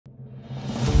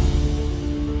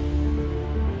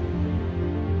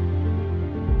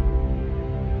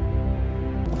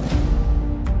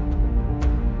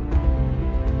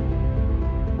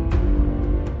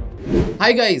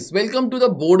Hi guys, welcome to the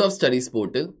Board of Studies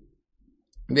portal,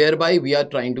 whereby we are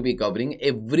trying to be covering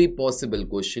every possible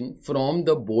question from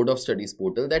the Board of Studies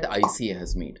portal that ICAI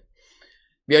has made.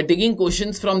 We are taking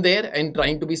questions from there and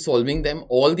trying to be solving them,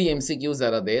 all the MCQs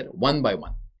that are there, one by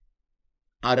one.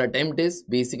 Our attempt is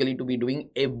basically to be doing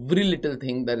every little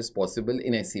thing that is possible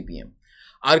in SCPM.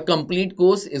 Our complete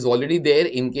course is already there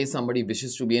in case somebody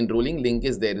wishes to be enrolling. Link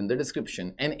is there in the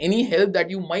description. And any help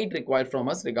that you might require from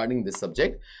us regarding this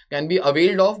subject can be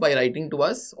availed of by writing to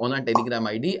us on our Telegram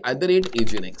ID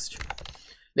 @AJNext.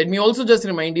 Let me also just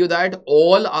remind you that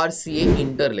all our CA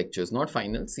inter lectures, not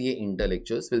final, CA inter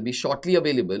lectures will be shortly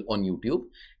available on YouTube.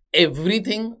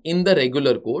 Everything in the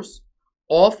regular course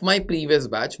of my previous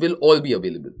batch will all be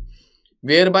available,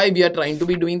 whereby we are trying to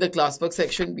be doing the classwork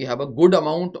section. We have a good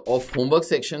amount of homework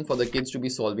section for the kids to be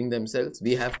solving themselves.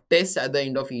 We have tests at the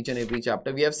end of each and every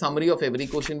chapter. We have summary of every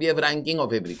question. We have ranking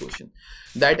of every question.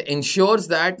 That ensures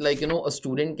that, a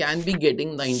student can be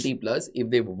getting 90 plus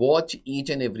if they watch each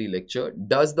and every lecture,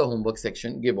 does the homework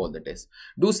section, give all the tests.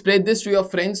 Do spread this to your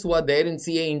friends who are there in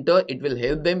CA Inter. It will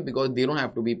help them because they don't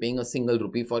have to be paying a single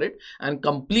rupee for it. And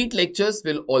complete lectures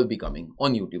will all be coming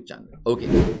on YouTube channel. Okay.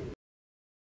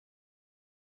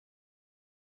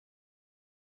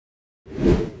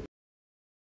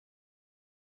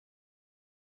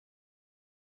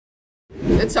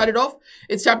 Let's start it off.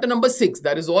 It's chapter number 6.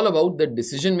 That is all about the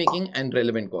decision making and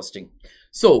relevant costing.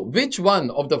 So, which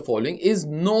one of the following is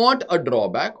not a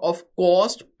drawback of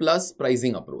cost plus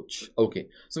pricing approach? Okay.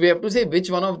 So, we have to say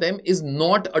which one of them is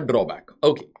not a drawback.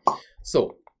 Okay.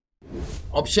 So,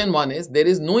 option 1 is there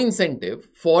is no incentive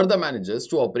for the managers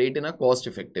to operate in a cost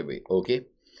effective way. Okay.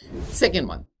 Second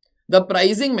one, the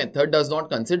pricing method does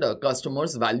not consider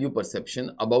customers' value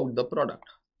perception about the product.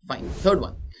 Fine. Third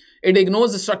one, it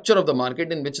ignores the structure of the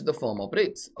market in which the firm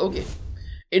operates. Okay.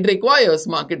 It requires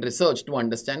market research to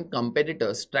understand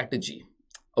competitors' strategy.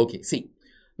 Okay. See,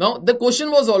 now the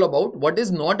question was all about what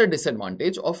is not a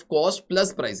disadvantage of cost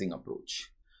plus pricing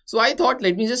approach. So I thought,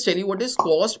 let me just tell you what is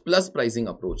cost plus pricing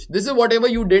approach. This is whatever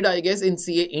you did, I guess, in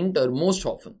CA Inter most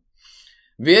often,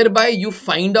 whereby you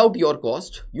find out your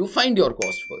cost. You find your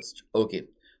cost first. Okay.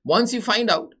 Once you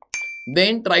find out,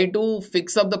 then try to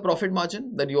fix up the profit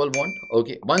margin that you all want.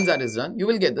 Okay. Once that is done, you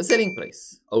will get the selling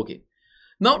price. Okay.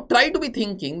 Now try to be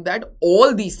thinking that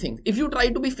all these things, if you try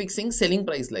to be fixing selling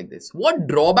price like this, what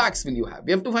drawbacks will you have?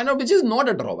 We have to find out which is not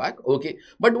a drawback. Okay.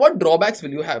 But what drawbacks will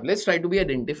you have? Let's try to be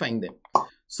identifying them.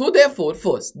 So therefore,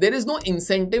 first, there is no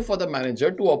incentive for the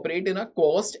manager to operate in a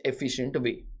cost efficient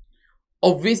way.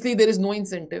 Obviously, there is no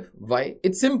incentive. Why?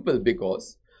 It's simple,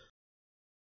 because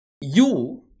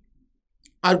you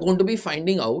are going to be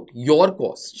finding out your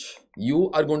cost. You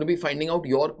are going to be finding out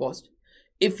your cost.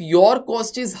 If your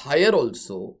cost is higher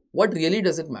also, what really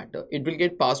does it matter? It will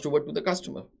get passed over to the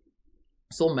customer.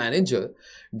 So manager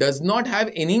does not have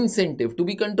any incentive to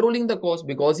be controlling the cost,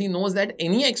 because he knows that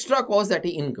any extra cost that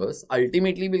he incurs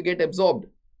ultimately will get absorbed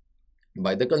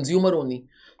by the consumer only.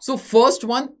 So first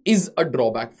one is a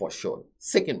drawback for sure.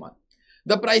 Second one,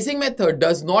 the pricing method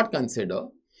does not consider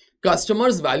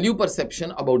customers' value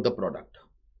perception about the product.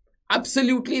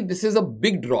 Absolutely, this is a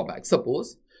big drawback.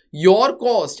 Suppose your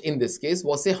cost in this case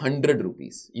was say 100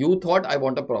 rupees. You thought I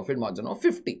want a profit margin of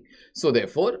 50. So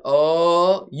therefore,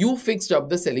 you fixed up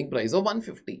the selling price of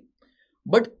 150.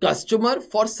 But customer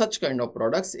for such kind of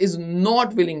products is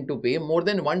not willing to pay more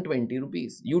than 120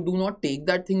 rupees. You do not take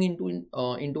that thing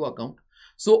into account.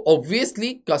 So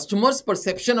obviously, customers'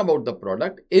 perception about the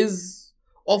product is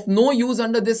of no use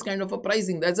under this kind of a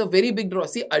pricing. That's a very big draw.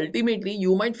 See, ultimately,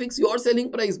 you might fix your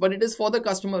selling price, but it is for the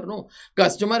customer. No,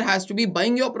 customer has to be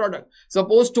buying your product.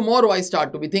 Suppose tomorrow I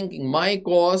start to be thinking my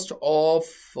cost of,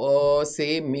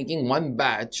 say, making one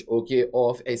batch, okay,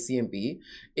 of SCMP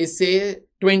is say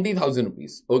 20,000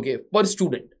 rupees, okay, per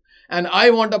student. And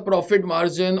I want a profit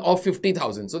margin of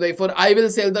 50,000. So therefore, I will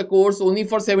sell the course only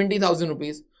for 70,000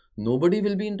 rupees. Nobody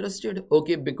will be interested,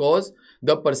 okay, because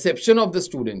the perception of the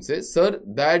students is, sir,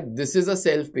 that this is a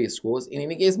self-paced course. In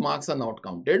any case, marks are not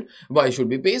counted. Why should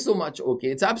we pay so much? Okay,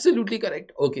 it's absolutely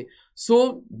correct. Okay,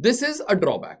 so this is a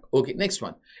drawback. Okay, next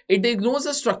one. It ignores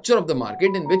the structure of the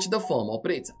market in which the firm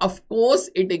operates. Of course,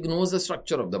 it ignores the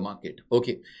structure of the market.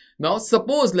 Okay, now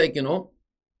suppose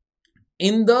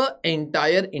in the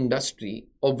entire industry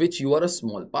of which you are a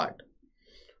small part,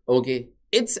 okay,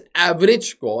 its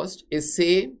average cost is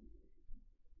say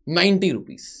 90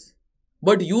 rupees,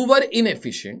 but you were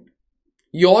inefficient,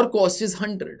 your cost is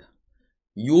 100.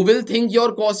 You will think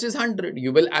your cost is 100.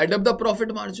 You will add up the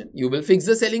profit margin. You will fix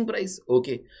the selling price.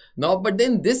 Okay. Now, but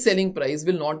then this selling price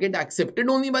will not get accepted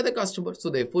only by the customer. So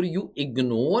therefore, you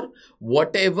ignore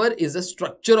whatever is the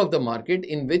structure of the market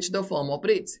in which the firm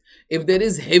operates. If there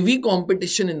is heavy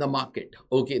competition in the market,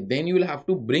 okay, then you will have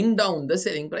to bring down the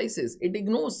selling prices. It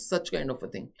ignores such kind of a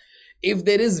thing. If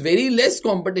there is very less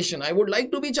competition, I would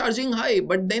like to be charging high,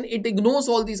 but then it ignores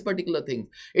all these particular things.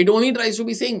 It only tries to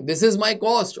be saying, this is my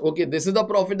cost. Okay, this is the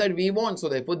profit that we want. So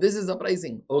therefore, this is the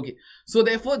pricing. Okay. So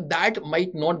therefore, that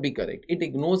might not be correct. It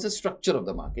ignores the structure of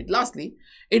the market. Lastly,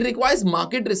 it requires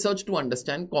market research to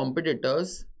understand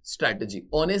competitors' strategy.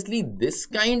 Honestly, this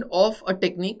kind of a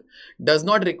technique does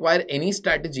not require any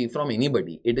strategy from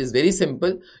anybody. It is very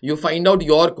simple. You find out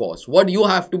your cost, what you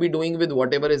have to be doing with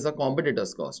whatever is the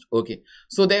competitor's cost. Okay.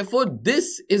 So therefore,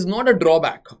 this is not a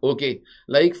drawback. Okay.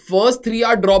 Like first three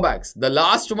are drawbacks. The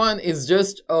last one is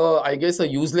just, I guess, a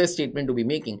useless statement to be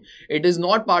making. It is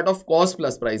not part of cost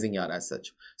plus pricing here as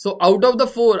such. So out of the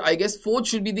four, I guess fourth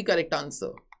should be the correct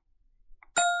answer.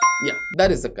 Yeah,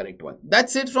 that is the correct one.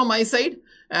 That's it from my side.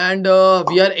 And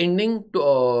we are ending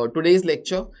today's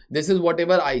lecture. This is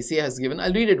whatever ICAI has given.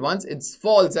 I'll read it once. It's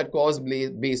false that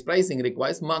cost-based pricing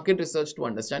requires market research to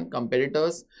understand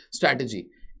competitors' strategy.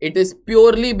 It is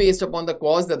purely based upon the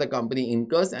cost that the company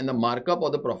incurs and the markup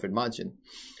or the profit margin.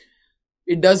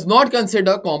 It does not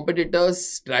consider competitors'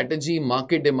 strategy,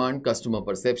 market demand, customer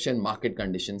perception, market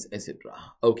conditions, etc.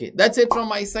 Okay, that's it from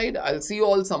my side. I'll see you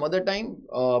all some other time.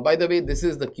 By the way, this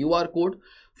is the QR code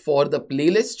for the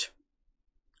playlist,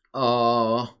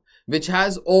 which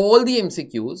has all the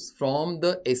MCQs from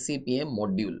the SCPM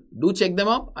module. Do check them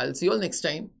up. I'll see you all next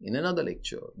time in another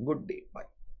lecture. Good day. Bye.